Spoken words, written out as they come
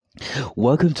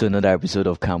Welcome to another episode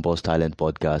of Campus Talent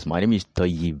Podcast. My name is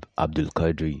Tayyib Abdul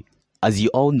Qadri. As you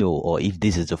all know, or if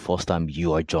this is the first time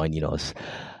you are joining us,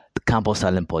 the Campus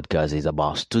Talent Podcast is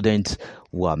about students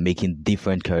who are making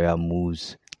different career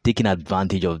moves, taking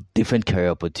advantage of different career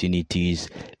opportunities,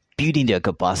 building their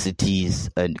capacities,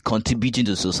 and contributing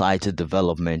to societal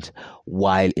development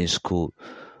while in school.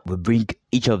 We bring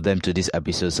each of them to this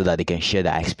episode so that they can share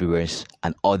their experience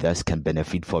and others can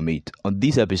benefit from it. On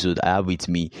this episode, I have with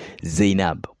me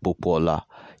Zainab Bopola.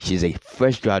 She's a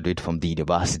fresh graduate from the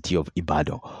University of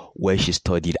Ibadan, where she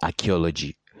studied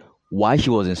archaeology. While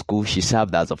she was in school, she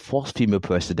served as the first female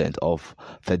president of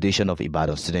Federation of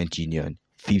Ibadan Student Union,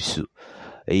 FIFSU.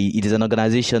 It is an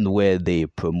organization where they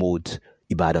promote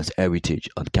Ibadan's heritage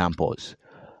on campus.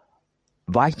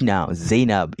 Right now,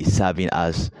 Zainab is serving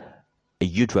as a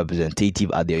youth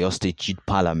representative at the Oyo State Youth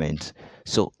Parliament.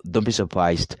 So don't be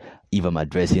surprised if I'm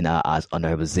addressing her as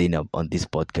Honorable Zainab on this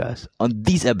podcast. On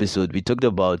this episode, we talked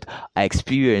about her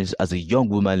experience as a young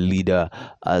woman leader,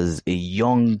 as a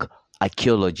young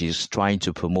archaeologist trying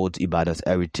to promote Ibadan's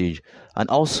heritage, and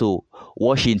also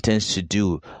what she intends to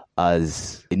do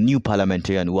as a new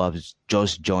parliamentarian who has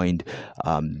just joined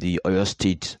the Oyo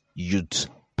State Youth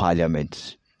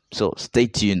Parliament. So stay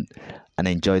tuned and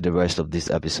enjoy the rest of this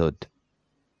episode.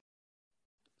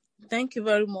 Thank you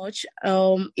very much.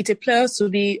 It's a pleasure to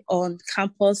be on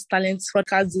Campus Talent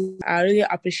Podcast. I really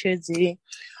appreciate the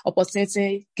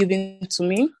opportunity given to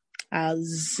me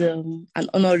as an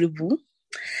honorable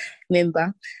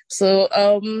member. So,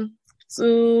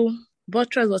 to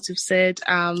buttress what you've said,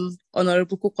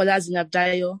 Honorable Kukola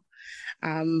Zinabdayo,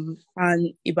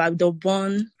 an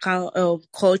Ibadan-born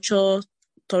culture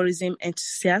tourism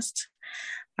enthusiast.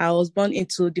 I was born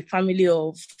into the family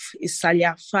of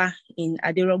Isaliafa in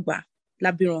Aderogba,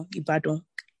 Labiron, Ibadan.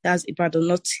 That's Ibadan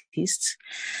Northeast.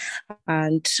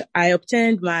 And I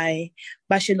obtained my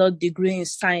bachelor degree in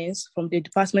science from the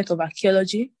Department of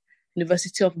Archaeology,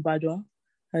 University of Ibadan.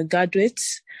 I graduate,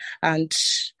 and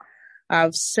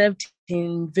I've served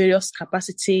in various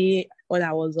capacities. When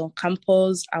I was on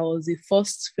campus, I was the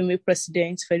first female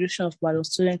president, Federation of Ibadan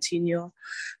Student Union,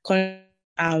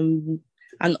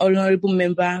 an honorable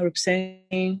member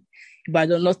representing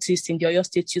Ibadan Northeast in the Oyo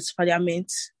State Youth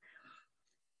Parliament.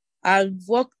 I've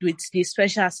worked with the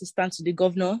Special Assistant to the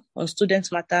Governor on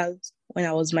Student Matters when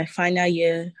I was my final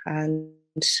year, and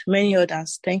many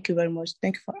others. Thank you very much.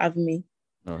 Thank you for having me.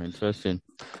 Oh, interesting.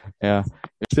 Yeah.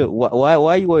 So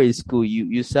while you were in school,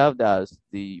 you served as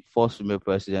the first female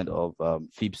president of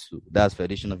FIPSU, that's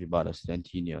Federation of Ibadan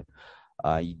Student Union,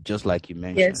 just like you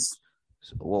mentioned. Yes.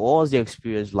 So what was the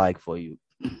experience like for you?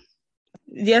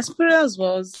 The experience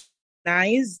was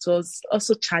nice. It was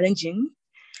also challenging.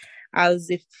 As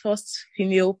the first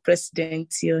female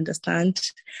president, you understand,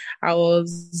 I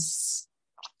was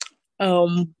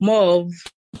more of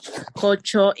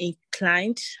culture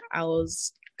inclined. I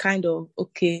was kind of,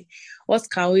 okay, what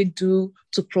can we do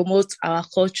to promote our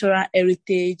cultural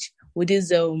heritage with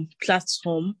this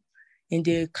platform in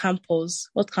the campus?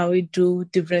 What can we do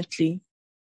differently?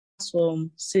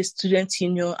 From, say, student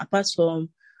union, apart from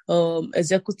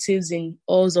executives in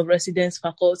halls of residence,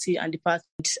 faculty, and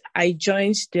department. I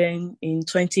joined them in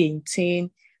 2018.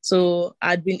 So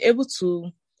I'd been able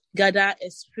to gather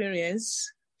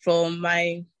experience from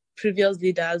my previous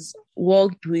leaders,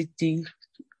 worked with the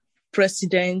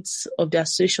presidents of the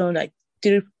association, like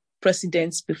 3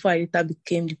 presidents before I later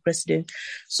became the president.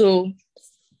 So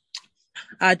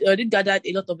I'd already gathered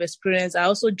a lot of experience. I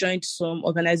also joined some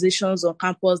organizations on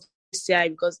campus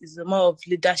because it's a more of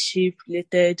leadership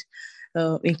related,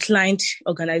 inclined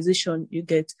organization you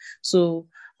get. So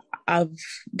I've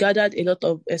gathered a lot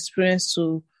of experience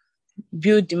to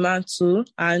build demand too.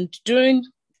 And during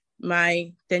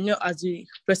my tenure as the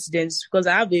president, because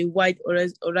I have a wide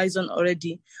horizon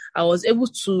already, I was able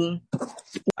to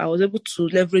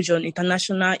leverage on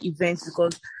international events,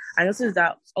 because I noticed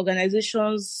that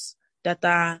organizations that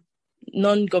are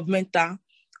non-governmental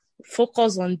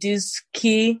focus on these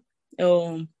key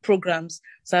programs.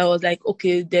 So I was like,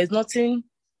 okay, there's nothing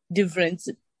different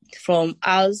from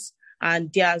us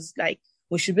and theirs. Like,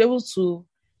 we should be able to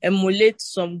emulate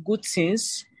some good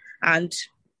things. And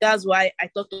that's why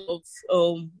I thought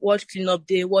of World Cleanup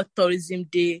Day, World Tourism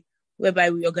Day,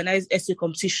 whereby we organize essay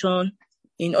competition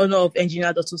in honor of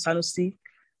Engineer Dr. Sanusi,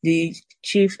 the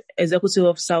Chief Executive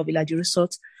Officer of Ilaji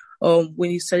Resort.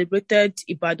 We celebrated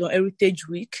Ibadan Heritage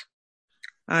Week.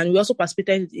 And we also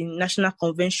participated in national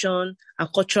convention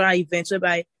and cultural events,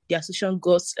 whereby the association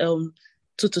got 2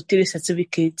 to 3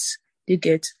 certificates they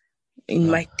get in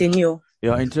my tenure.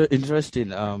 Yeah,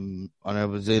 interesting.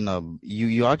 Honorable Zainab,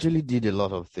 you actually did a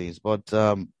lot of things, but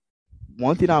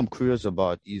one thing I'm curious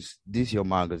about is this your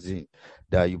magazine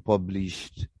that you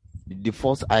published. The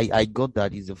first I got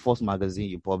that is the first magazine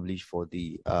you published for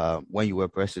the when you were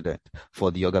president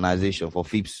for the organization for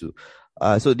FIPSU.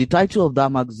 So the title of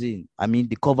that magazine, I mean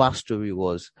the cover story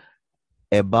was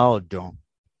Ibadan.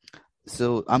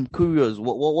 So I'm curious,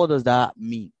 what does that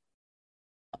mean?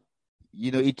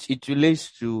 It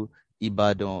relates to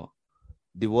Ibadan,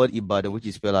 the word Ibadan, which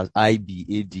is spelled as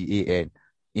Ibadan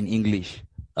in English.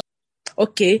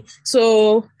 Okay,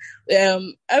 so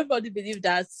everybody believes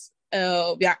that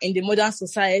we are in the modern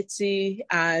society,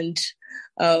 and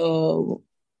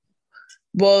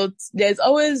but there's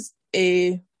always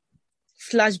a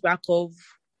flashback of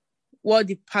what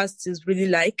the past is really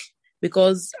like,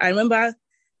 because I remember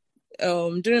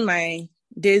during my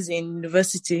days in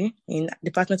university in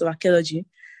Department of Archaeology,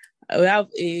 we have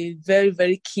a very,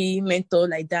 very key mentor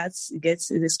like that. He gets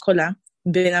a scholar,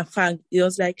 Bernard Fang. He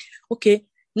was like, okay,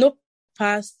 no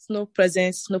past, no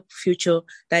present, no future.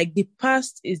 Like the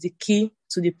past is the key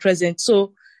to the present.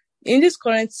 So in this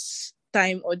current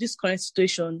time or this current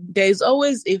situation, there is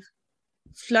always a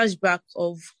flashback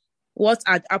of what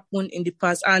had happened in the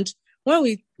past. And when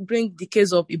we bring the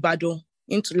case of Ibadan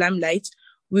into limelight,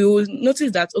 we will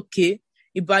notice that, okay,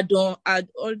 Ibadan had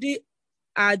already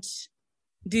had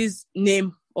this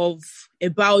name of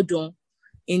Ibadan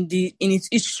in its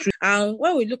history. And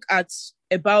when we look at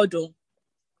Ibadan,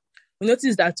 we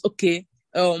notice that, okay,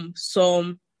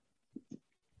 some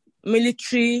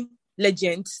military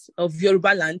legends of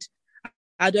Yoruba land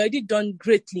had already done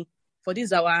greatly for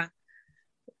this our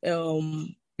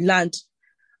land,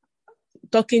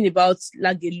 talking about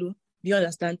Lagelu. Do you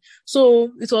understand?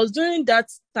 So it was during that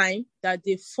time that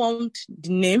they formed the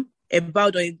name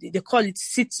Ibadan. They call it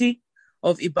City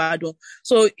of Ibadan.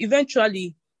 So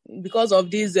eventually, because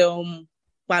of this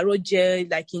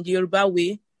paroje, like in the Yoruba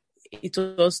way, it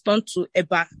was turned to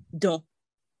Ibadan.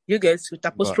 You get, with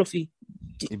apostrophe.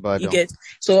 Ibadan. You get.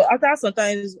 So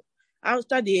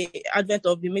after the advent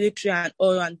of the military and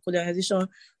oil and colonization,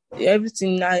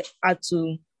 everything had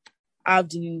to have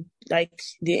the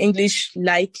English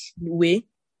way,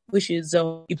 which is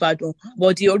Ibadan.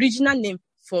 But the original name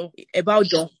for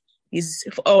Ibadan is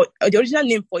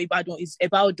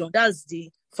Ibadan. That's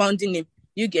the founding name.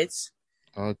 You get.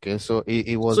 Okay, so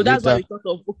it was. So that's why we thought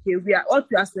of, okay, what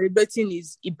we are celebrating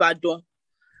is Ibadan,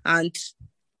 and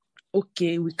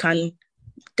okay, we can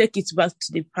take it back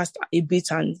to the past a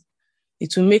bit, and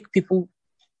it will make people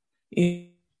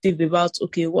think about,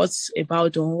 okay, what's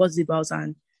Ibadan, what's it about,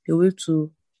 and a way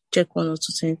to check one or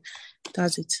two things.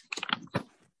 That's it.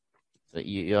 So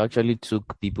you actually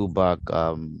took people back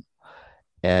a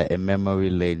memory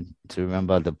lane to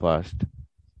remember the past.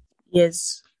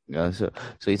 Yes. Yeah, so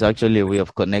it's actually a way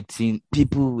of connecting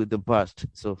people with the past.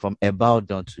 So from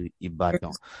Ibadan to Ibadan.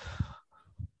 Yes.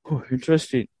 Oh,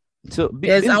 interesting. So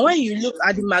yes, and when you look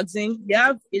at the magazine, they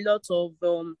have a lot of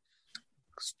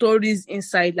stories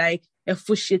inside, like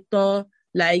Efushetan,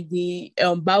 like the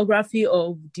biography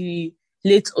of the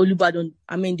late Olubadan.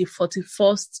 I mean, the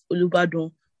 41st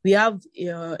Olubadan. We have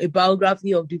a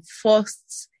biography of the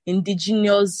first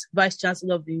indigenous vice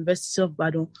chancellor of the University of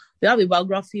Ibadan. We have a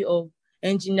biography of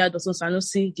Engineer Dr.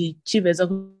 Sanusi, the chief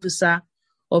executive officer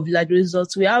of Library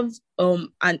Results. We have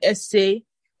an essay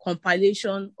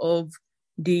compilation of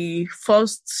the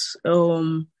first,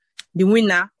 the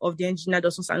winner of the Engineer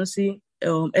Dr. Sanusi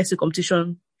essay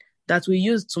competition that we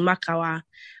use to mark our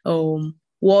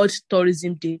World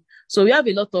Tourism Day. So we have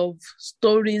a lot of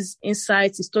stories,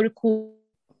 insights, historical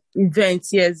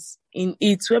events, yes, in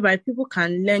it, whereby people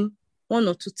can learn one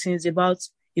or two things about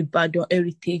Ibadan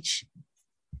heritage.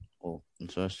 Oh,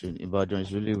 interesting. Ibadan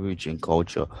is really rich in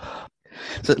culture.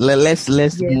 So let's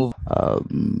move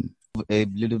a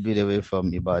little bit away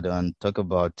from Ibadan and talk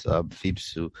about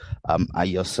FIPSU.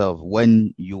 Yourself,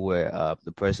 when you were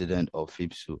the president of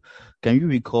FIPSU, can you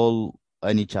recall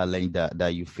any challenge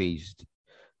that you faced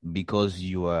because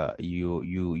you are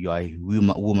a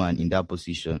woman in that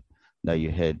position that you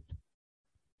had?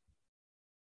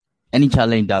 Any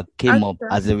challenge that came up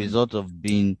as a result of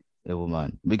being a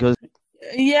woman? Because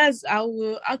yes, I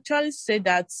will actually say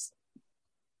that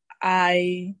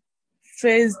I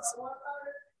faced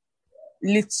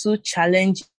little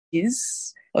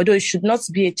challenges, although it should not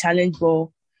be a challenge, but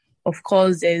of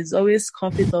course there's always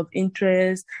conflict of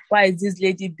interest. Why is this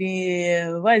lady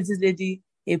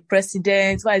a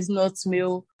president? Why is not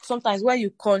male? Sometimes when you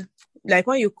call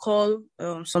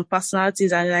some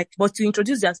personalities and but to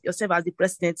introduce yourself as the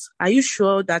president, are you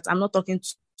sure that I'm not talking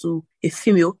to a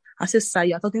female? I said, sir,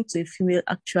 you're talking to a female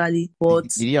actually. But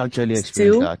did you actually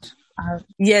experience that?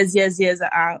 Yes,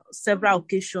 several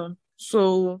occasions.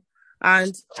 So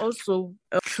and also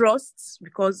trust,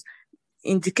 because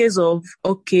in the case of,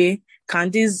 okay, can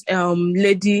this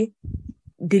lady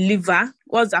deliver?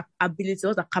 What's her ability?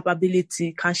 What's her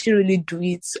capability? Can she really do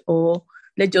it? Or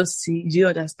let's just see. Do you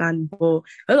understand? But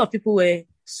a lot of people were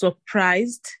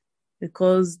surprised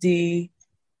because the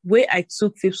way I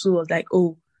took FIPSU was like,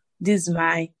 oh, this is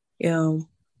my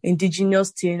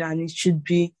indigenous thing and it should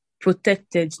be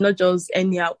protected, not just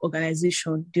any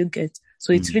organization. Do you get?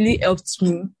 So it really helped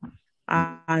me,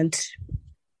 and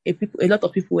a lot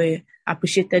of people were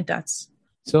appreciated that.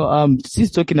 So,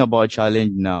 since talking about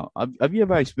challenge now, have you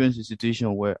ever experienced a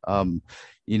situation where,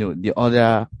 the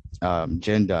other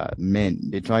gender,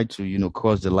 men, they try to,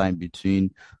 cross the line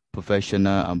between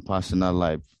professional and personal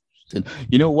life?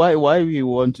 So, why we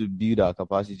want to build our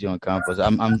capacity on campus?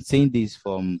 I'm saying this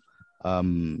from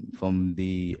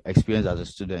the experience as a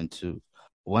student too.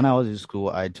 When I was in school,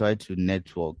 I tried to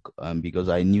network because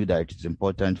I knew that it is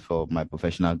important for my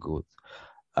professional growth.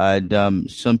 And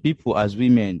some people, as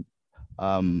women,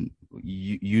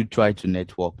 you try to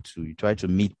network too. You try to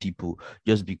meet people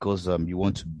just because you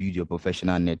want to build your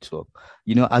professional network.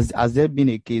 Has there been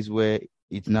a case where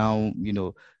it's now,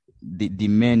 the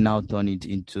men now turn it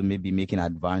into maybe making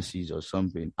advances or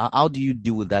something? How do you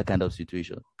deal with that kind of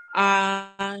situation?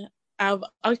 I've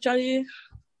actually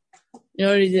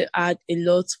really had a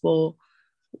lot, but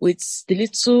with the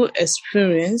little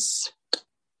experience,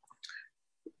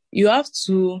 you have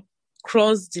to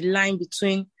cross the line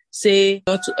between, say, you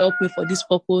want to help me for this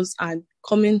purpose, and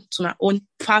coming to my own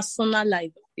personal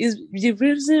life. Is the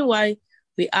reason why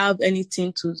we have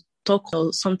anything to talk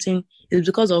or something is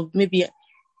because of maybe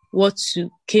what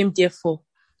you came there for.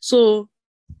 So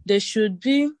there should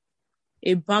be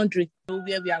a boundary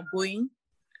where we are going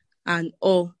and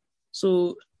all.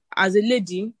 So as a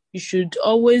lady, you should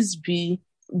always be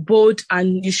bold,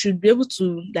 and you should be able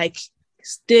to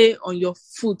stay on your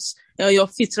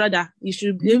feet rather. You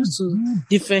should be able to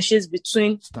differentiate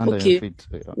between stand on your feet.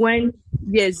 Yeah. When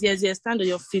yes, stand on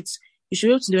your feet. You should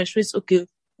be able to differentiate, okay,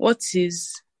 what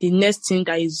is the next thing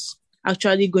that is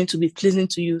actually going to be pleasing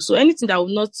to you. So anything that will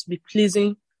not be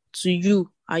pleasing to you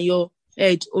and your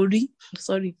head, you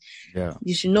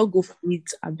should not go for it,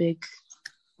 I beg.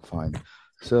 Fine.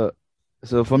 So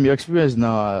from your experience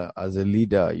now as a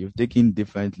leader, you've taken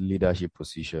different leadership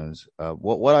positions.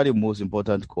 What are the most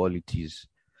important qualities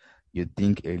you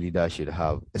think a leader should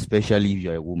have, especially if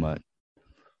you're a woman?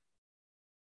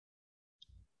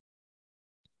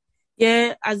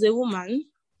 Yeah, as a woman,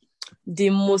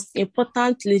 the most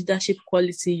important leadership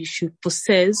quality you should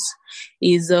possess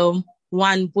is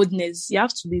one, boldness. You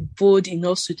have to be bold in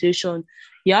all situations.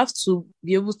 You have to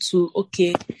be able to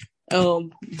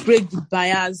break the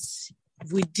bias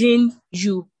within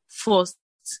you first,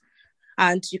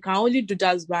 and you can only do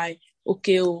that by for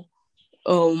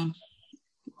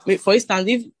instance,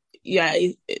 if you are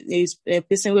a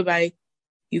person whereby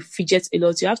you fidget a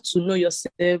lot, you have to know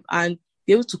yourself and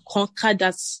be able to conquer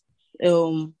that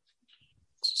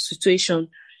situation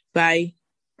by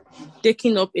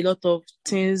taking up a lot of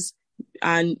things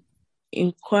and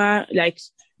inquire,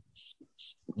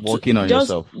 working on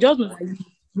yourself. Work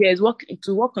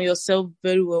on yourself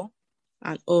very well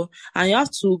and all. And you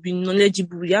have to be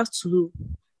knowledgeable. You have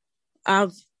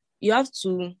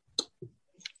to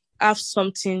have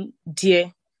something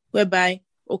there whereby,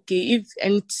 if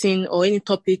anything or any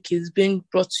topic is being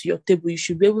brought to your table, you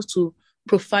should be able to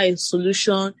provide a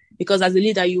solution, because as a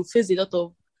leader, you face a lot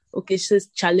of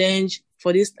challenge.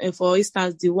 For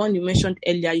instance, the one you mentioned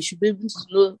earlier, you should be able to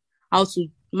know how to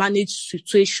manage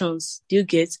situations. Do you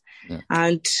get? Yeah.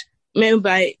 And a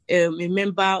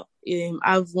member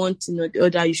have one thing or the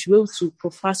other, you should be able to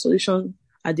provide solution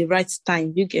at the right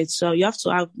time. You get? So you have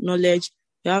to have knowledge.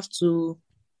 You have to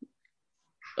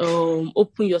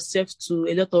open yourself to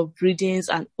a lot of readings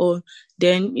and all.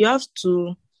 Then you have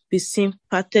to be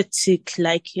sympathetic.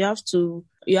 You have to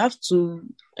be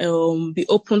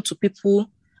open to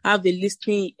people, have a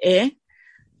listening ear.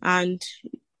 And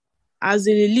as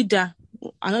a leader,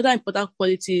 another important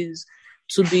quality is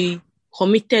to be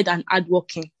committed and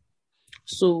hardworking.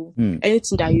 So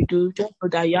anything that you do, just know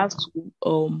that you have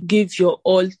to give your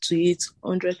all to it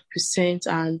 100%,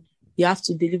 and you have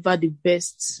to deliver the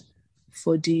best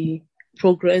for the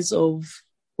progress of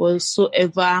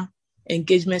whatsoever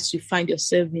engagements you find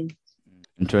yourself in.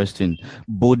 Interesting.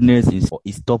 Boldness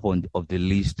is top of the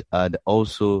list, and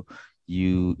also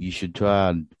you should try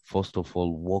and first of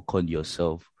all work on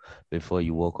yourself before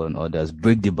you work on others.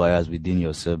 Break the bias within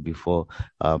yourself before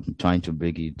trying to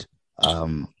break it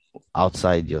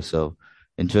outside yourself.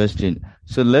 Interesting.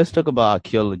 So let's talk about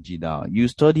archaeology now. You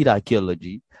studied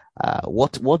archaeology.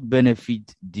 What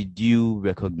benefit did you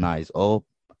recognize, or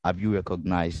have you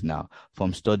recognized now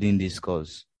from studying this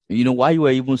course? Why you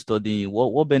were even studying,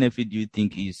 what benefit do you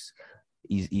think is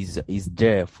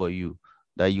there for you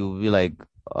that you'll be like,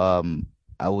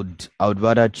 I would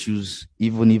rather choose,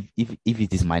 even if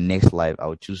it is my next life, I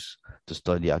would choose to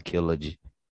study archaeology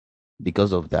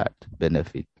because of that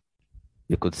benefit.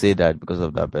 You could say that because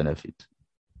of that benefit.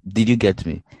 Did you get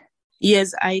me?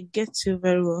 Yes, I get you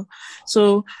very well.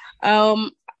 So, there are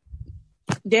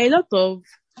a lot of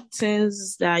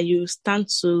things that you stand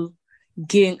to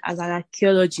gain as an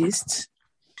archaeologist.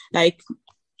 Like,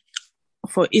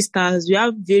 for instance, we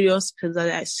have various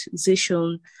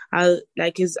specialization. As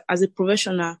a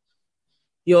professional,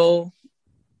 your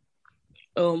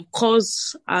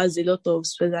course has a lot of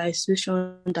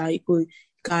specialization that you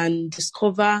can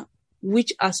discover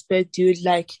which aspect do you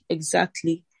like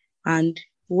exactly and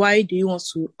why do you want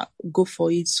to go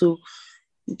for it. So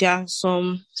there are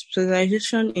some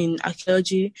specialization in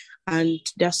archaeology and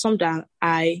there are some that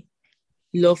I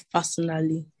love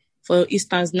personally. For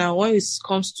instance, now when it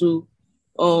comes to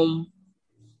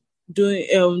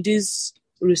doing this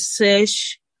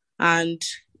research and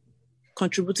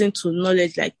contributing to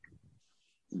knowledge, like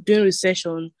doing research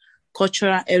on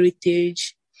cultural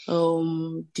heritage,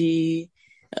 the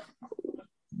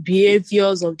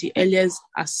behaviors of the earliest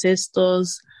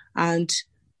ancestors, and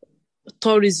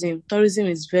tourism. Tourism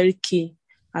is very key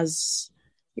as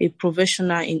a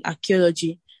professional in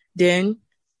archaeology. Then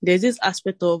there's this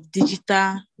aspect of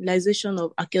digitalization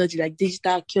of archaeology, like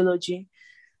digital archaeology,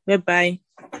 whereby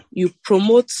you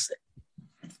promote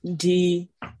the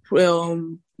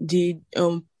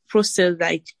process,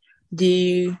 like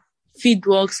the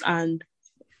fieldworks and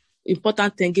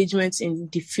important engagements in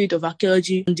the field of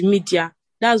archaeology and the media.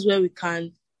 That's where we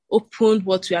can open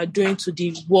what we are doing to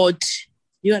the world.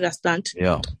 You understand?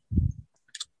 Yeah.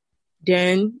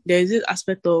 Then there is this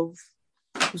aspect of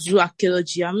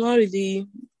zooarchaeology. I'm not really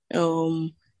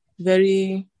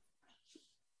very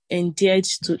endeared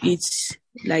to it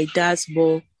like that,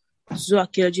 but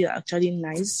zooarchaeology is actually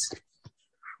nice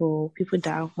for people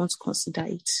that want to consider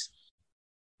it.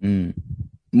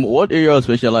 What area of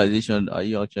specialization are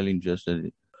you actually interested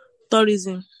in?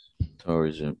 Tourism.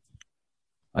 Tourism.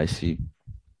 I see.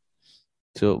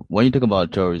 So when you talk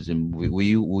about tourism, will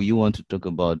you want to talk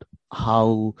about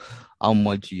how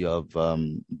much you have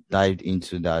dived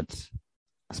into that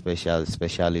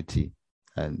speciality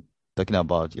and talking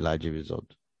about Elijah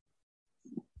Resort?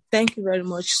 Thank you very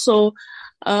much. So,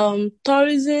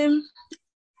 tourism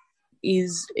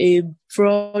is a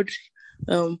broad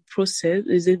process,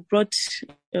 is a broad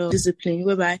discipline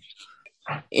whereby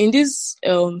in this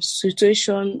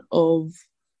situation of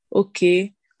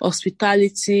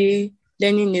hospitality,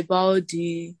 learning about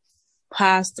the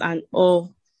past and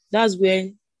all, that's where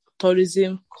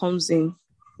tourism comes in.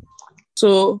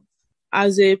 So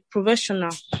as a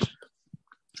professional,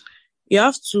 you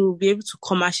have to be able to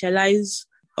commercialize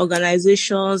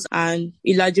organizations, and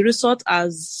Elijah Resort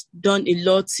has done a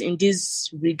lot in this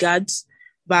regards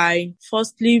by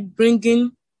firstly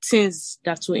bringing things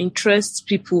that will interest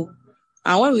people.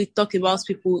 And when we talk about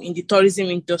people in the tourism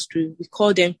industry, we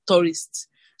call them tourists.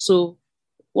 So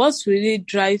what really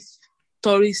drives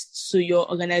tourists to your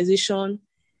organization?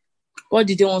 What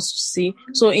did they want to see?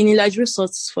 So in Elijah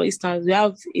Resorts, for instance, we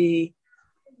have a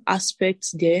aspect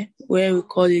there where we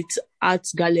call it art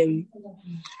gallery.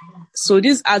 So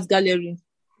this art gallery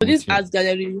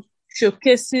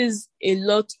showcases a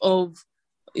lot of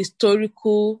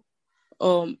historical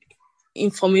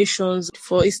information.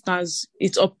 For instance,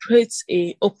 it operates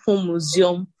a open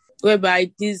museum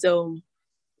whereby these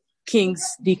kings,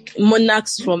 the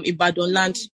monarchs from Ibadan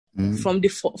land, from the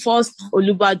first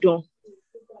Olubadan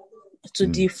to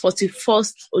the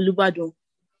 41st Olubadan,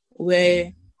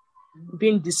 were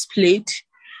being displayed.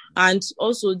 And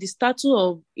also the statue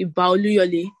of Iba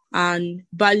Oluyole and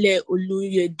Bale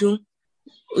Oluyedun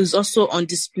is also on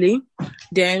display.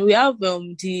 Then we have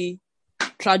the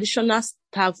traditional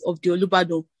staff of the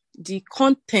Olubadan. The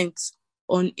content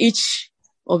on each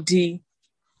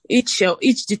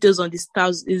details on the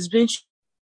staffs is being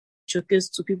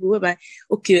showcased to people, whereby,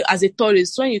 as a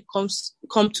tourist, when you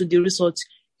come to the resort,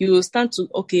 you will stand to,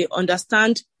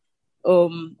 understand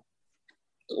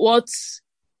what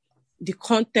the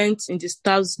content in the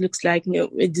staffs looks like,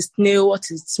 the snail, what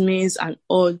it means and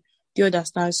all. Do you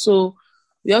understand? So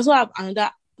we also have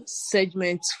another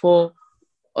segment for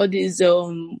all these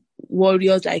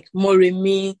warriors like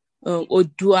Moremi,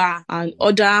 Odua, and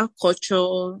other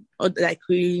culture, like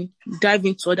we dive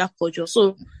into other culture.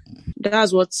 So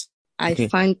that's what I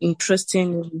find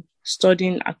interesting in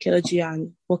studying archaeology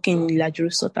and working in Elijah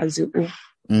Resort as a whole.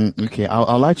 Okay,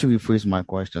 I'd like to rephrase my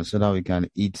question so that we can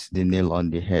hit the nail on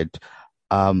the head.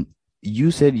 Um,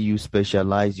 you said you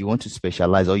want to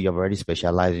specialize, or you have already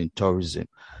specialized in tourism.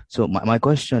 So my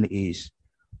question is,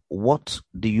 what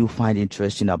do you find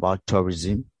interesting about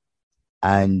tourism,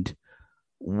 and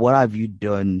what have you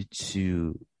done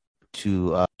to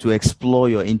explore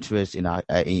your interest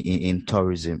in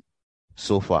tourism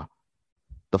so far?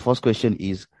 The first question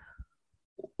is,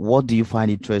 what do you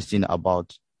find interesting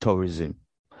about tourism?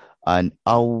 And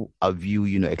how have you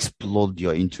explored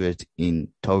your interest in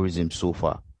tourism so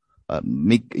far?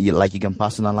 Like you can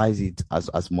personalize it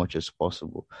as much as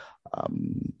possible.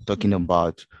 Talking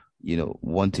about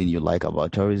one thing you like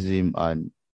about tourism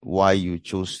and why you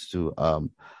chose to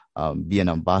be an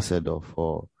ambassador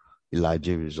for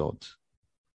Elijah Resort.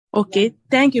 Okay,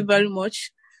 thank you very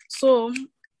much. So,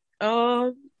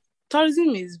 uh,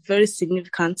 tourism is very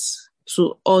significant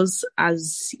to us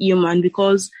as human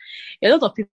because a lot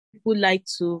of people like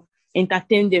to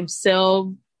entertain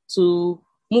themselves, to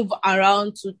move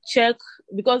around, to check,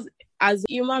 because as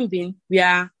a human being, we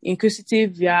are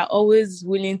inquisitive, we are always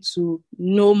willing to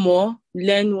know more,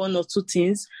 learn one or two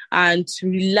things, and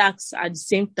relax at the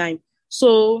same time.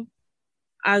 So,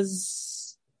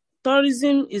 as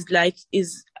tourism is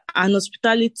an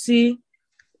hospitality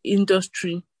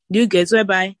industry, do you get,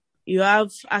 whereby you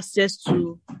have access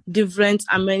to different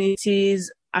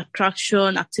amenities,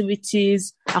 attraction,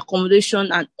 activities,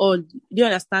 accommodation, and all. Do you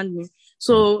understand me?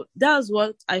 So that's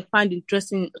what I find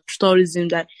interesting in tourism,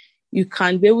 that you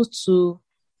can be able to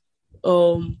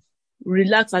um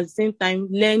relax at the same time,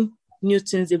 learn new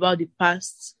things about the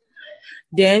past.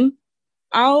 Then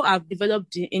how I've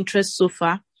developed the interest so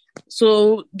far.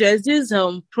 So there's this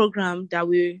program that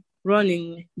we run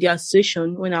in the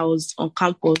association when I was on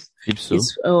campus. Ipso?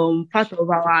 It's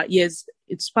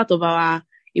it's part of our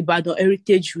Ibadan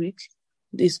Heritage Week.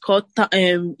 It's called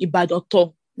Ibadan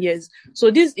Tour. Yes.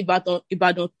 So this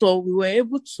Ibadan Tour, we were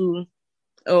able to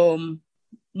um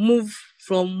move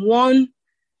from one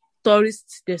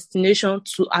tourist destination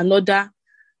to another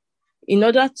in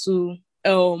order to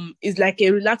it's like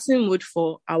a relaxing mode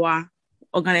for our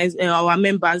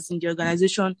members in the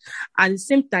organization. At the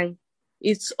same time,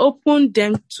 it's opened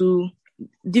them to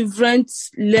different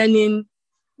learning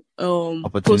process,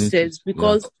 Opportunities.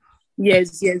 Yeah.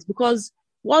 because because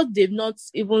what they've not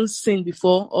even seen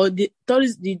before, or the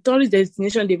tourist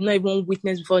destination they've not even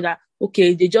witnessed before, that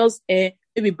okay, they just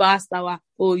maybe Bar Tower,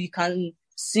 or you can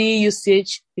see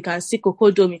UCH, you can see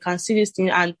Cocodome, you can see this thing,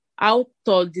 and how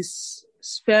tall this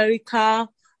spherical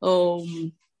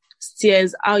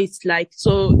stairs, how it's like.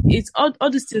 So it's all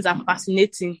these things are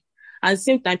fascinating. At the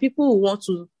same time, people will want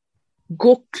to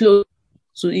go close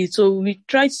to it. So we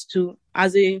tried to,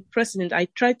 as a president, I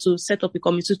tried to set up a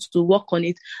committee to work on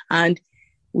it, and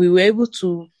we were able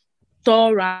to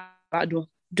tour around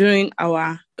during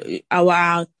our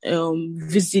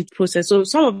visit process. So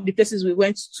some of the places we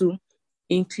went to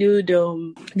include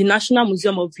the National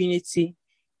Museum of Unity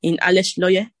in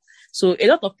Alesh-Loye. So a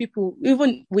lot of people,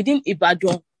 even within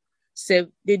Ibadan, they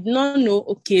did not know,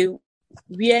 okay,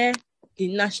 where the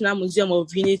National Museum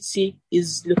of Unity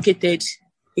is located.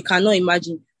 You cannot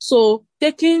imagine. So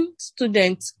taking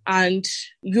students and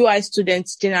UI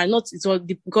students,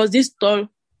 because this tour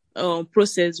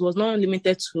process was not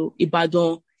limited to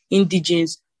Ibadan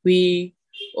indigenes. We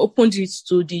opened it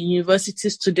to the university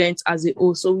students as a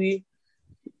whole. So we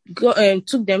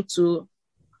took them to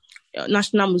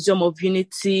National Museum of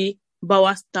Unity,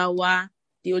 Bawas Tower,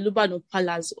 the Olubadan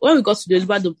Palace. When we got to the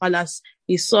Olubadan Palace,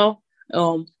 we saw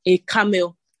a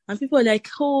camel, and people were like,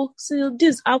 "Oh, so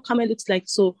this is how camel looks like."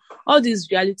 So all these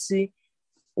reality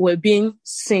were being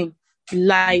seen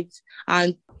live,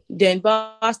 and then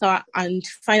Bawas Tower, and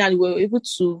finally we were able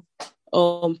to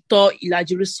tour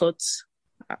Ilaji Resort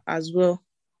as well.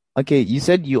 Okay, you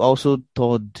said you also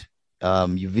toured,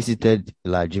 you visited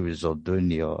Elijah Resort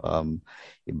during your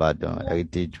Ibadan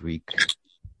Heritage Week.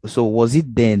 So was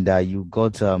it then that you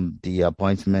got the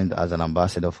appointment as an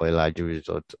ambassador for Elijah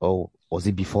Resort, or was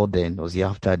it before then? Was it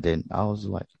after then? I was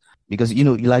like, because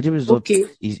Elijah Resort Okay.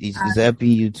 is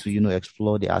helping you to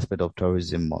explore the aspect of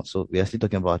tourism more. So we are still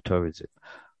talking about tourism.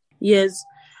 Yes.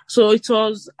 So it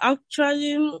was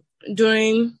actually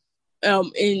during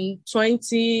in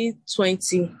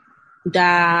 2020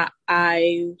 that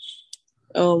I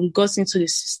got into the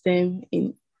system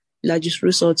in Lagos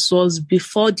Resort. It was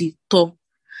before the tour.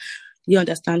 You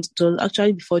understand? It was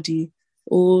actually before the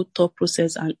whole tour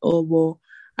process and all. But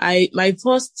my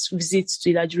first visit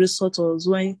to Lagos Resort was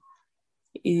when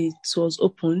it was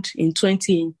opened in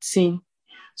 2018.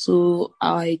 So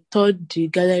I toured the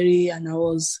gallery and I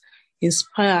was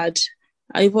inspired.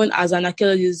 even as an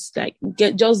archaeologist, like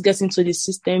get into the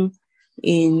system.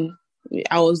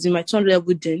 I was in my 200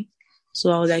 level then,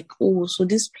 so I was like, oh, so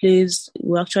this place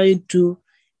will actually do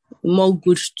more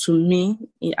good to me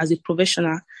as a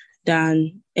professional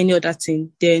than any other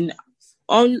thing. Then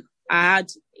all I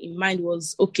had in mind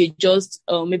was, okay, just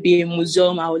maybe a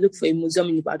museum. I will look for a museum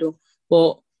in Ibadan.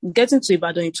 But getting to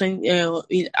Ibadan to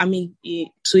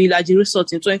Ilaji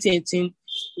Resort in 2018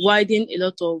 widened a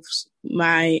lot of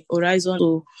my horizon.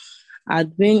 So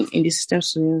I'd been in the system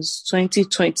since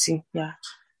 2020. Yeah,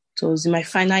 so it was in my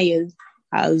final year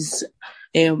as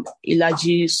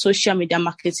Ilaji social media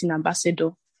marketing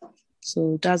ambassador.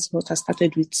 So that's what I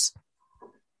started with.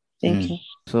 Thank you.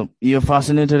 So you're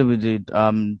fascinated with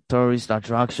the tourist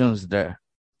attractions there.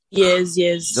 Yes.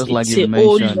 Just like you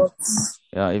mentioned.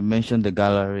 Yeah, you mentioned the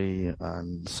gallery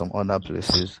and some other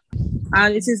places.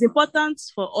 And it is important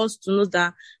for us to know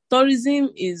that tourism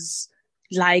is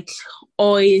like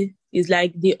oil, is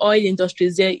like the oil industry.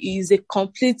 There is a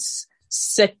complete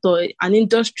sector, an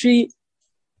industry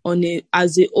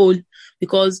as a whole,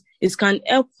 because it can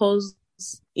help us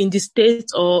in the state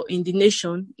or in the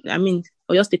nation. I mean,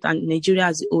 or your state and Nigeria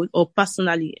as a whole, or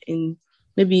personally in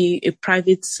maybe a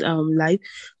private life,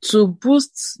 to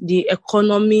boost the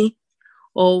economy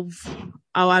of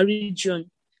our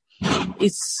region.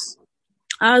 It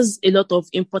has a lot of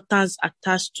importance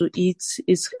attached to it.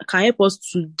 It can help us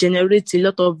to generate a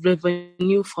lot of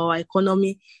revenue for our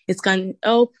economy. It can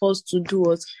help us to do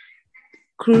what?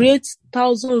 Create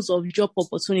thousands of job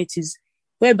opportunities,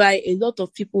 whereby a lot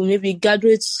of people, maybe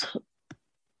graduates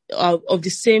of the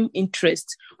same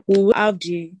interest, will have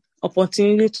the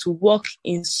opportunity to work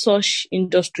in such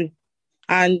industry.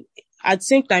 And at the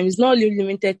same time, it's not really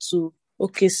limited to,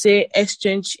 say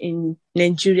exchange in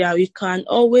Nigeria. We can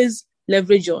always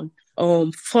leverage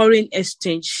on foreign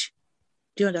exchange.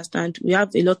 Do you understand? We have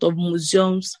a lot of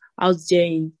museums out there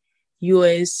in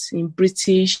US, in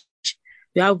British.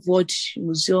 We have world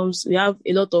museums. We have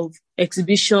a lot of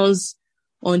exhibitions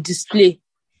on display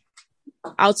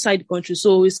outside the country.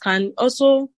 So it can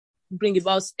also bring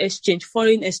about exchange,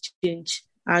 foreign exchange,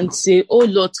 and say a whole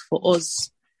lot for us.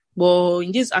 But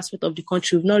in this aspect of the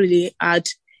country, we've not really had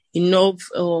enough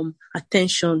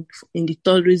attention in the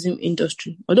tourism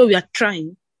industry. Although we are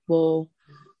trying, but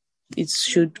it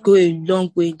should go a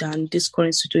long way than this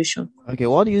current situation. Okay,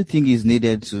 what do you think is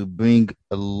needed to bring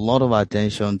a lot of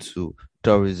attention to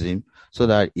tourism so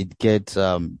that it gets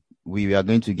we are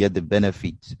going to get the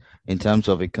benefits in terms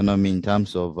of economy, in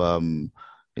terms of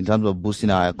boosting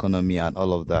our economy and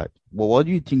all of that? But what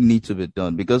do you think needs to be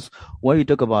done? Because when you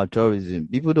talk about tourism,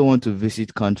 people don't want to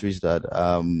visit countries that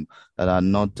are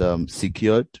not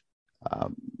secured.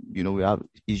 We have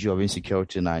issue of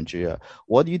insecurity in Nigeria.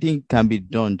 What do you think can be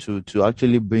done to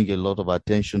actually bring a lot of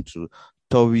attention to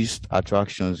tourist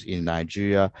attractions in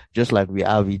Nigeria, just like we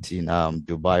have it in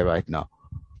Dubai right now?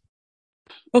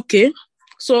 Okay,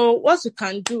 so what we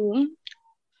can do,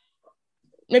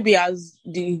 maybe as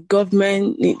the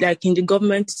government, like in the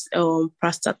government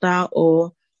prastata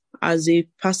or as a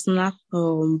personal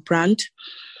brand,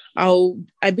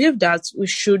 I believe that we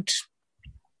should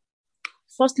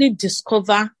firstly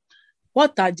discover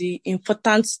what are the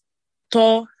important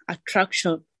tour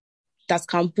attractions that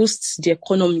can boost the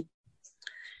economy.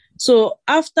 So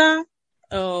after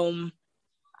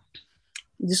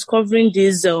discovering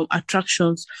these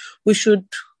attractions, we should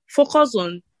focus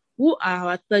on who are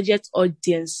our target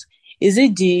audience. Is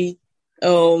it the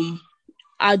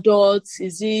adults?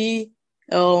 Is it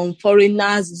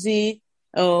foreigners? Is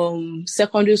it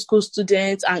secondary school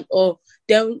students? And all.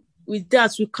 Then with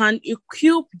that, we can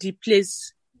equip the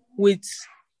place with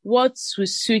what will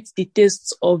suit the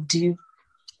tastes of the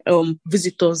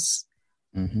visitors.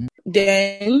 Mm-hmm.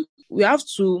 Then we have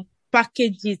to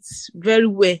package it very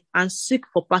well and seek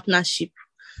for partnership.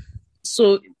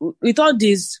 So with all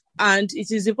this, and it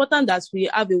is important that we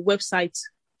have a website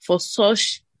for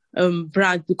such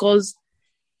brand, because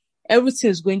everything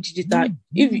is going digital. Mm-hmm.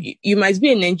 If you might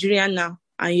be a Nigerian now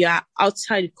and you are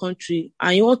outside the country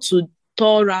and you want to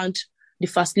tour around the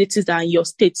facilities that are in your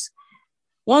state,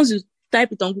 once you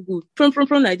type it on Google,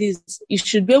 like this, it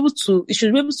should be able to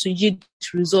yield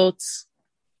results.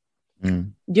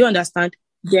 Do you understand?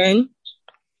 Then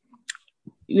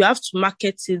you have to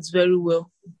market it very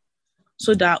well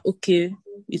so that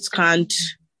it can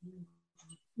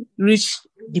reach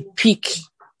the peak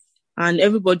and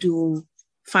everybody will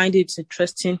find it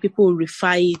interesting. People will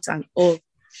refer it and all.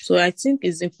 So I think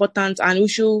it's important, and we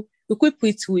should equip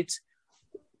it with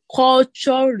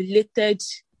culture-related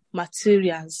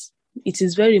materials. It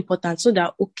is very important so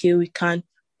that we can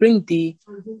bring the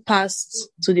past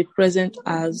to the present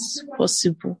as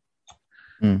possible.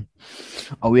 Mm.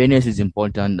 Awareness is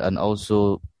important, and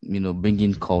also,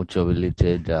 bringing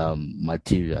culture-related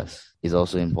materials is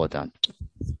also important.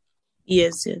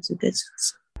 Yes, you get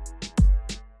it.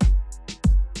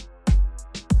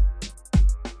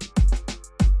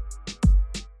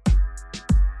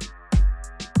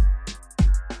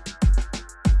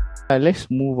 Let's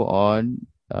move on.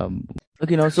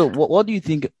 Okay, now, so what do you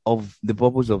think of the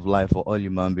purpose of life for all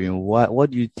human beings? What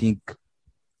do you think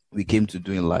we came to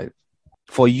do in life?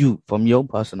 For you, from your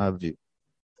personal view.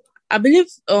 I believe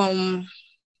the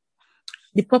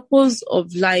purpose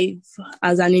of life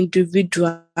as an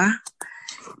individual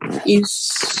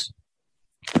is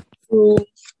to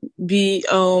be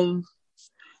to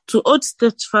hold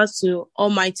steadfast to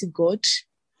Almighty God.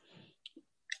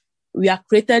 We are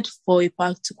created for a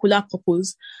particular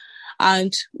purpose,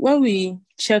 and when we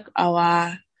check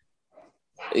our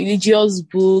religious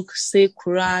book, say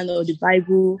Quran or the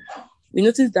Bible, we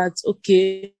notice that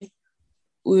okay,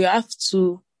 we have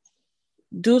to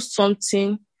do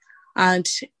something and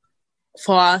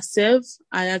for ourselves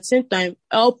and at the same time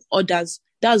help others.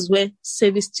 That's where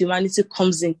service to humanity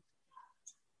comes in.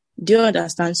 Do you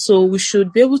understand? So we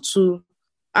should be able to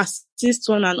assist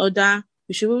one another.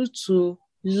 We should be able to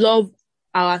love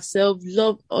ourselves,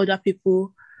 love other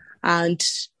people, and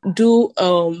do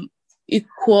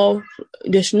equal.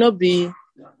 There should not be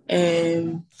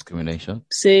Discrimination.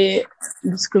 say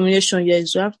discrimination.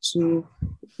 Yes, you have to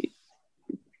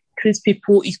treat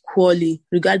people equally,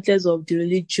 regardless of the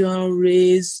religion,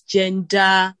 race,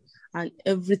 gender, and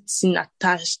everything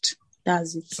attached.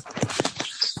 That's it.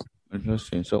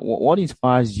 Interesting. So, what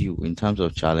inspires you in terms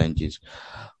of challenges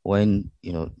when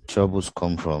troubles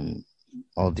come from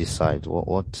all these sides?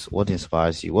 What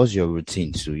inspires you? What's your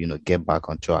routine to get back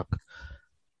on track?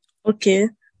 Okay,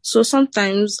 so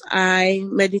sometimes I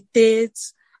meditate.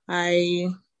 I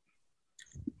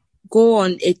go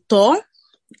on a tour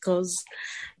because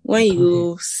when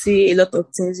you see a lot of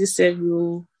things, you said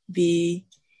you'll be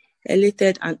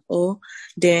elated and all.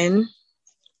 Then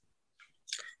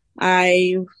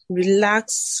I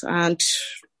relax, and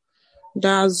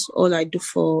that's all I do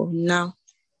for now.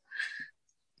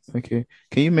 Okay.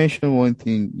 Can you mention one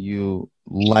thing you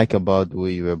like about the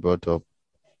way you were brought up?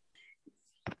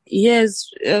 Yes,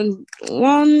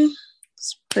 one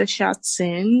special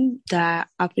thing that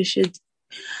I appreciate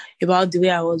about the way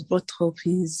I was brought up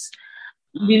is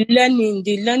the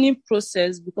learning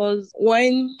process. Because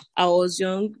when I was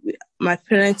young, my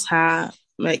parents are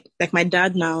like my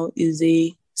dad now is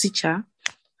a teacher,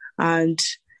 and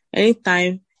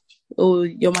anytime, oh,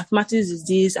 your mathematics is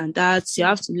this and that, you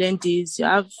have to learn this, you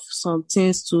have some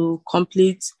things to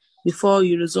complete before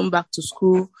you resume back to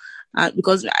school.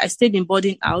 Because I stayed in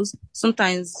boarding house,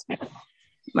 sometimes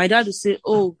my dad would say,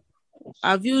 oh,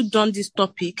 have you done this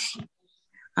topic?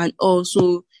 And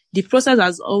also the process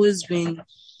has always been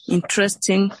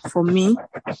interesting for me,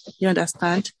 you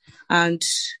understand? And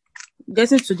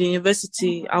getting to the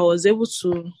university, I was able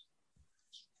to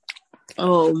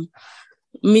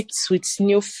meet with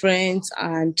new friends,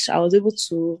 and I was able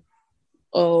to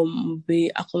be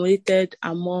accommodated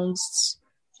amongst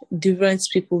different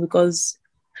people because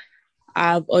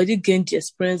I've already gained the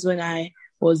experience. When I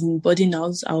was in boarding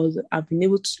house, I've been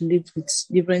able to live with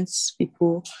different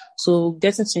people. So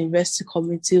getting to university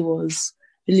community was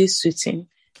really sweeting.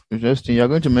 Interesting. You're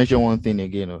going to mention one thing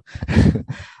again.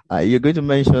 You're going to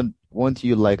mention one thing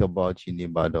you like about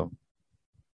Ibadan.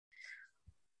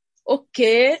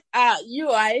 Okay,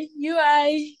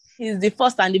 UI is the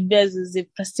first and the best. Is a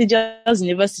prestigious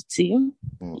university.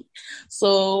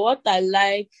 So what I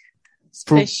like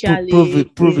especially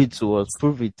prove it to us.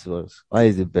 Prove it to us. Why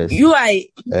is it best?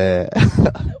 UI.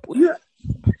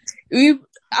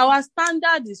 Our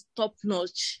standard is top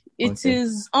notch. It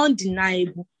is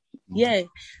undeniable. Yeah.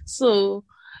 So,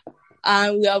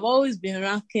 we have always been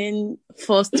ranking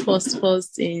first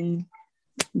in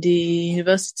the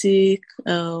university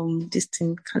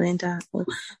calendar.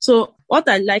 So what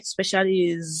I like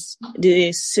especially is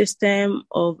the system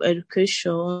of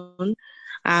education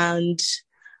and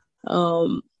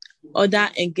other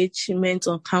engagement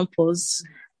on campus.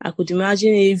 I could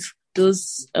imagine if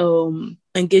those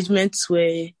engagements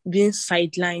were being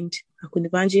sidelined. I could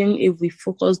imagine if we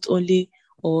focused only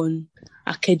on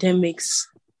academics,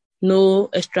 no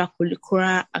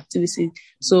extracurricular activity.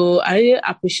 So I really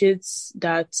appreciate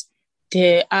that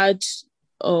they add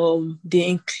the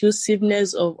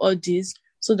inclusiveness of all this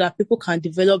so that people can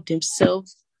develop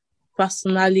themselves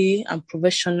personally and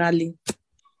professionally.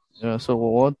 Yeah. So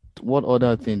what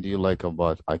other thing do you like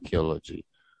about archaeology?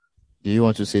 Do you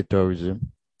want to say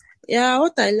tourism? Yeah,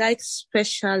 what I like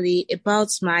especially about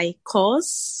my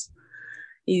course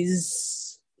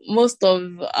is most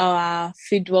of our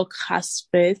fieldwork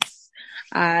aspects.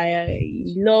 I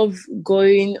love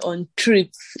going on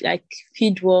trips like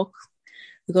fieldwork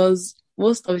because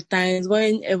most of the times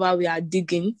whenever we are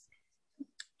digging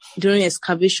during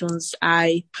excavations,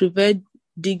 I prefer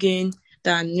digging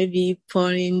than maybe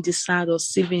pouring the sand or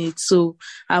sieving it. So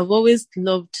I've always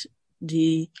loved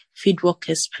the fieldwork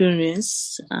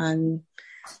experience, and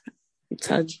it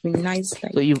has been nice.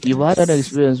 So you've had an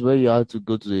experience where you had to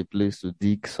go to a place to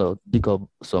dig up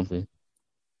something?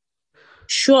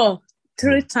 Sure,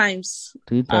 3 times.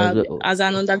 3 times. As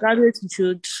an undergraduate, you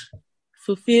should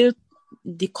fulfill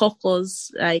the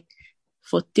course like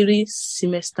for 3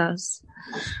 semesters.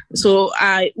 So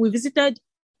we visited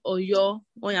Oyo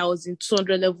when I was in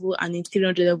 200 level and in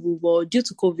 300 level, but due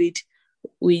to COVID,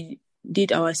 we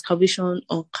did our excavation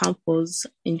on campus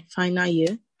in final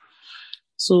year.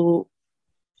 So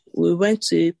we went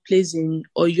to a place in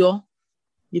Oyo.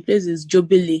 The place is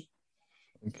Jobele.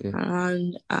 Okay.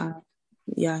 And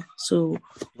so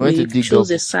we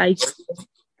chose a site,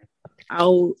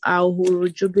 Ahoro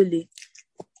Jobele.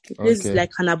 The place is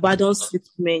like an abandoned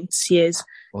settlement, yes.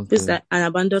 Okay. It's like an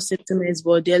abandoned settlement,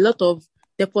 but there are a lot of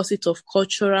deposits of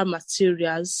cultural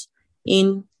materials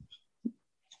in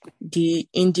the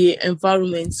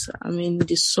environment. I mean,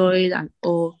 the soil and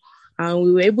all. And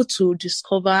we were able to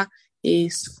discover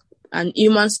an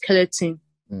human skeleton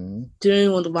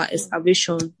during one of our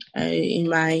excavations. In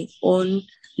my own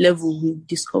level, we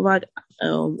discovered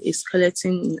a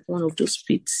skeleton in one of those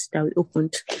pits that we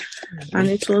opened. And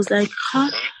it was like,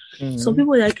 some people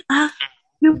were like,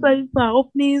 people are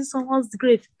opening someone's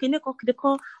grave.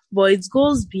 But it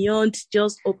goes beyond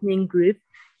just opening grave.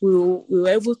 We were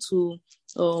able to,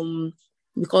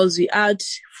 because we had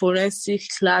forensic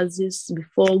classes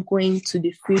before going to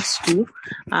the field school,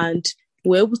 and we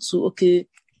were able to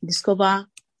discover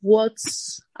what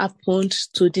happened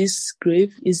to this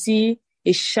grave. Is he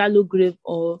a shallow grave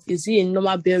or is he a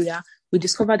normal burial? We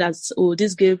discovered that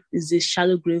this grave is a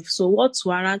shallow grave. So what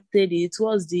warranted it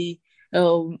was the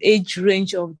age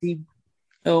range of the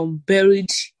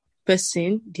buried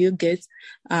person, do you get?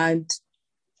 And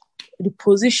the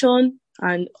position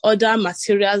and other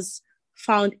materials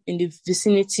found in the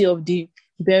vicinity of the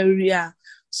burial.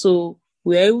 So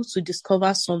we were able to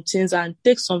discover some things and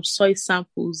take some soil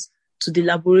samples to the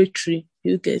laboratory,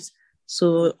 you get?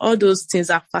 So all those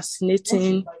things are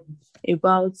fascinating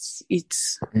about it.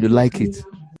 You like it?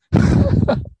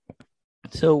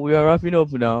 So we are wrapping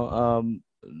up now.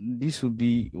 This will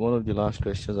be one of the last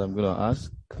questions I'm going to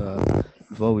ask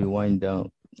before we wind down.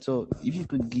 So if you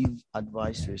could give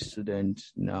advice to a student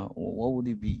now, what would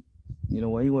it be?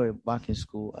 When you were back in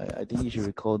school, I think you should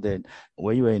recall that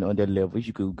when you were in under level, if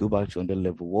you could go back to under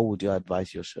level, what would you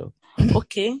advise yourself?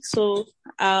 Okay, so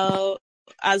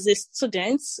as a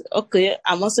student,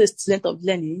 I'm also a student of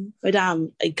learning. Whether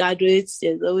I'm a graduate,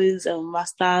 there's always a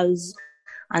master's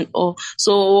and all.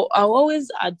 So I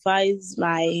always advise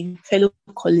my fellow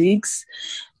colleagues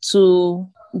to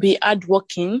be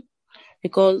hardworking,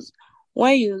 because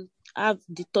when you have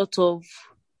the thought of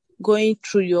going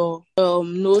through your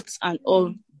notes and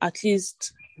all, at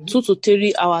least 2 to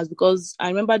 3 hours, because I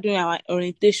remember during our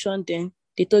orientation then,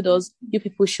 they told us you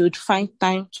people should find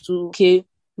time to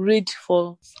read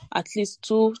for at least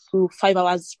 2 to 5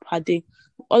 hours per day.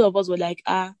 All of us were like,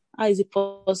 how is it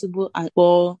possible? And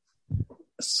for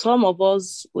some of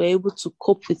us were able to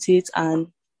cope with it, and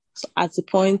at the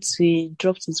point we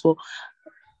dropped it. But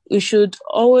we should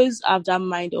always have that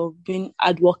mind of being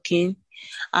hardworking,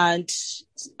 and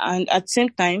at the same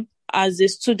time, as a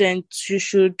student,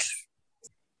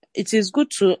 it is good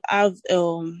to have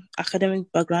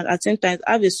academic background. At the same time,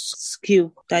 have a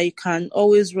skill that you can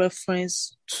always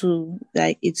reference to.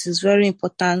 Like, it is very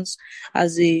important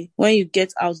when you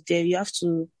get out there, you have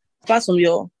to, apart from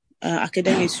your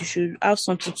academics, you should have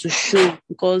something to show,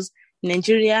 because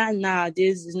Nigeria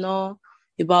nowadays is not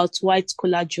about white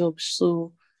collar jobs.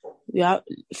 So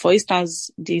for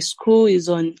instance, the school is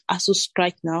on ASU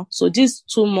strike now. So these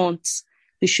 2 months,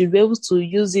 we should be able to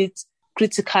use it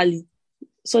critically,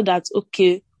 so that,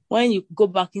 when you go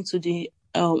back into the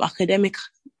academic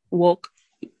work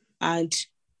and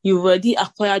you've already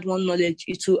acquired one knowledge,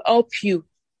 it will help you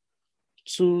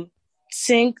to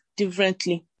think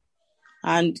differently.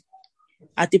 And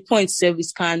at the point,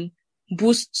 service can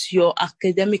boost your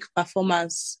academic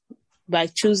performance by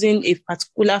choosing a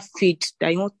particular field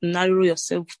that you want to narrow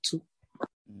yourself to.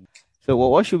 So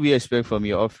what should we expect from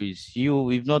your office?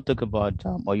 We've not talked about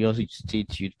Oyo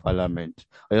State Youth Parliament.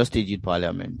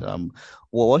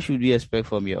 What should we expect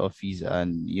from your office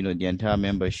and the entire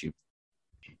membership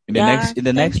in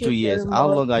the next 2 years?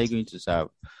 How long are you going to serve?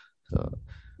 So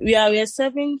we are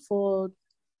serving for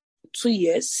 2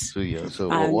 years. 2 years.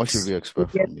 So And what should we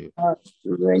expect from you?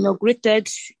 We were inaugurated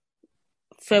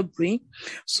February.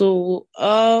 So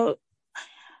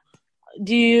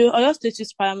the Oyo State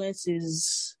Youth Parliament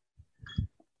is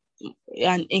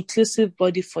an inclusive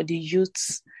body for the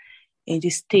youth in the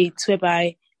state,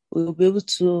 whereby we will be able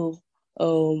to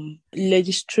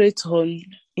legislate on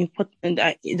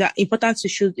the important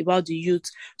issues about the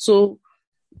youth. So,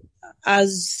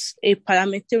 as a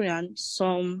parliamentarian,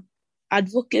 some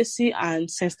advocacy and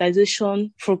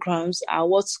sensitization programs are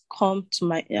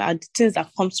the things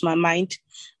that come to my mind,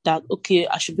 that okay,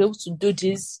 I should be able to do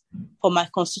this for my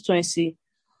constituency.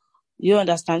 You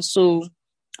understand? So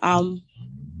having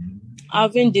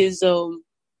this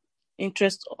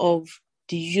interest of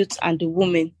the youth and the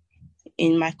women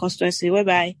in my constituency,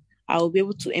 whereby I will be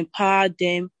able to empower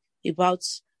them about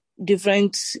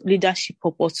different leadership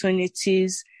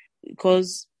opportunities,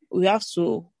 because we have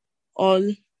to all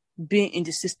be in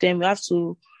the system. We have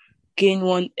to gain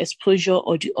one exposure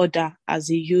or the other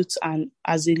as a youth and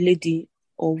as a lady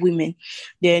or women.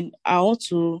 Then I want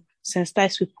to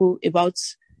sensitize people about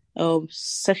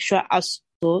sexual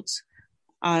assault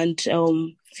and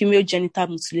female genital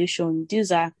mutilation.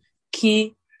 These are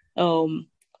key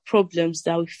problems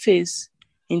that we face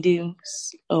in the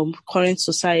current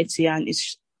society, and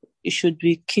it should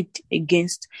be kicked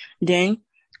against. Then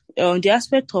the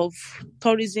aspect of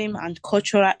tourism and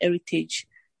cultural heritage,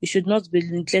 it should not be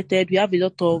neglected. We have a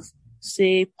lot of,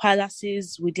 say,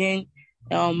 palaces within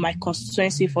my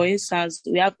constituency. For instance,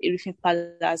 we have Erifin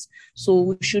Palace. So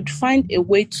we should find a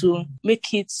way to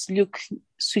make it look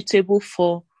suitable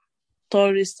for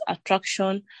tourist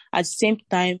attraction. At the same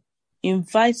time,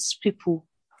 invites people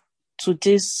to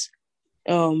this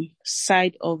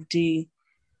side of the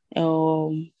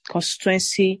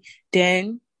constituency.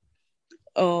 Then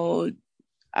I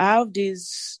have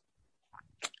this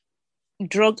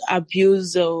drug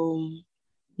abuse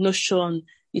notion.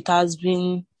 It has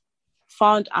been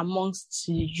found amongst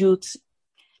youth,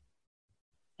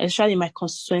 especially in my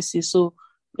constituency. So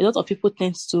a lot of people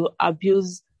tend to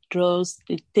abuse drugs.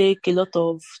 They take a lot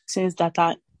of things that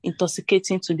are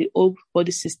intoxicating to the whole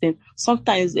body system.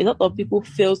 Sometimes a lot of people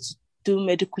fail to do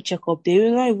medical checkup. They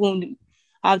will not even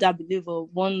have that belief of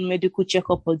one medical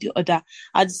checkup or the other.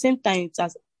 At the same time, it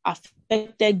has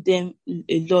affected them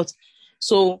a lot.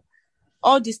 So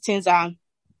all these things are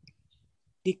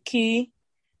the key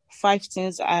 5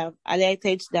 things I have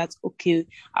highlighted that okay,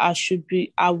 I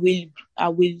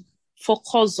will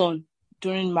focus on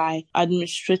during my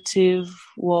administrative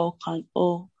work and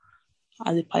all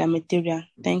as a parliamentarian.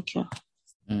 Thank you.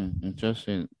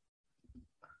 Interesting.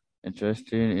 Thank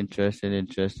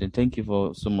you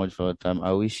for so much for your time.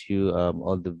 I wish you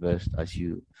all the best as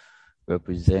you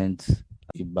represent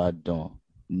Ibadan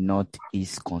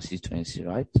Northeast constituency,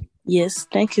 right? Yes,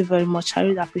 thank you very much. I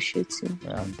really appreciate you.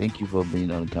 Thank you for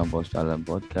being on Campus Talent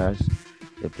Podcast.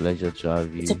 It's a pleasure to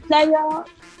have you. It's a pleasure.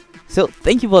 So,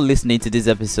 thank you for listening to this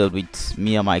episode with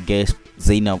me and my guest,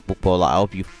 Zainab Popola. I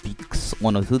hope you pick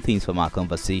 1 or 2 things from our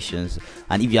conversations.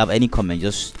 And if you have any comment,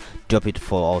 just drop it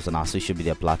for us on our social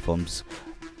media platforms.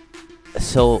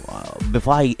 So,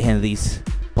 before I end this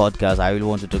podcast, I really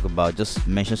want to just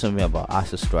mention something about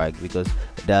ASU strike, because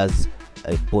there's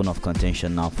a bone of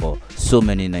contention now for so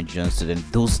many Nigerian students,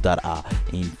 those that are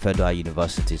in federal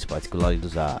universities, particularly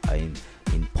those that are in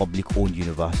public-owned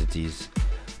universities.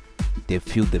 They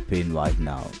feel the pain right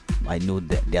now. I know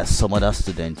that there are some other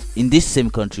students in this same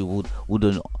country who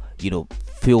don't,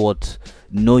 feel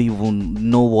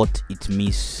know what it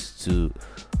means to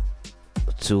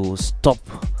stop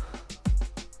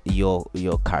your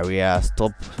career,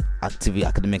 stop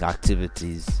academic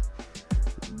activities.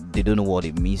 They don't know what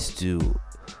it means to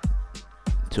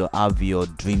have your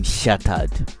dream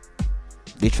shattered,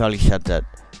 literally shattered,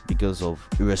 because of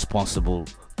irresponsible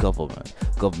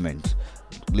government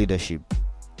leadership.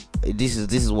 This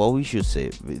is what we should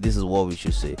say.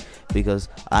 Because,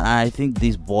 and I think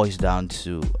this boils down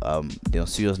to the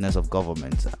seriousness of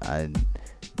government and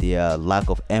their lack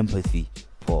of empathy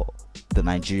for the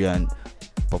Nigerian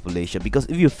population. Because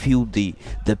if you feel the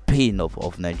pain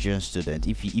of Nigerian students,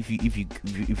 if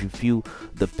you feel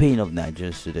the pain of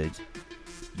Nigerian students,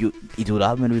 it would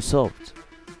have been resolved.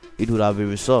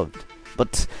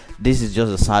 But this is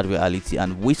just a sad reality,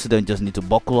 and we students just need to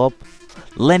buckle up,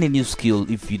 learn a new skill.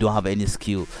 If you don't have any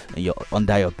skill and you're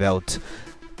under your belt,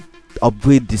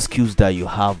 upgrade the skills that you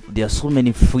have. There are so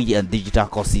many free and digital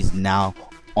courses now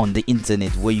on the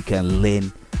internet where you can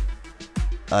learn.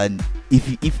 And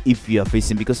if you are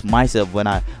facing, because myself, when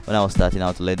I was starting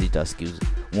out to learn digital skills,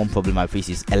 one problem I face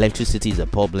is electricity is a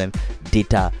problem,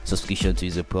 data subscription to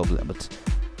is a problem. But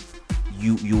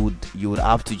you would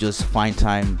have to just find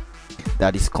time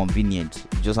that is convenient.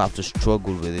 You just have to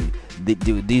struggle with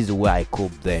it. This is the way I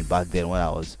coped back then when I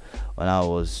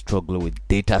was struggling with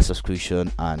data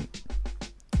subscription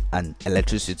and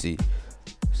electricity.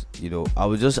 I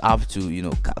would just have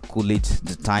to calculate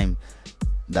the time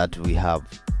that we have,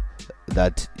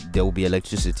 that there will be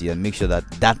electricity, and make sure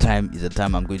that time is the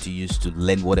time I'm going to use to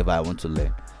learn whatever I want to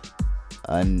learn.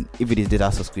 And if it is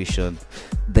data subscription,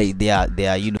 they are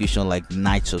subscription like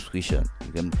night subscription.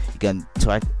 You can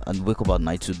try and wake up at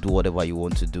night to do whatever you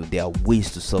want to do. There are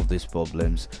ways to solve these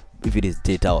problems if it is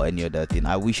data or any other thing.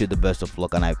 I wish you the best of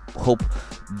luck, and I hope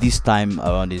this time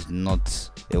around is not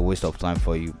a waste of time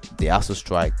for you. The ASU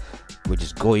strike, which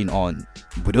is going on,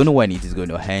 we don't know when it is going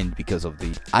to end because of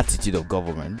the attitude of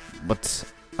government, but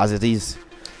as it is,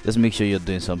 just make sure you're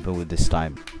doing something with this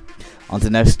time.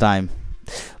 Until next time,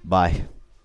 bye.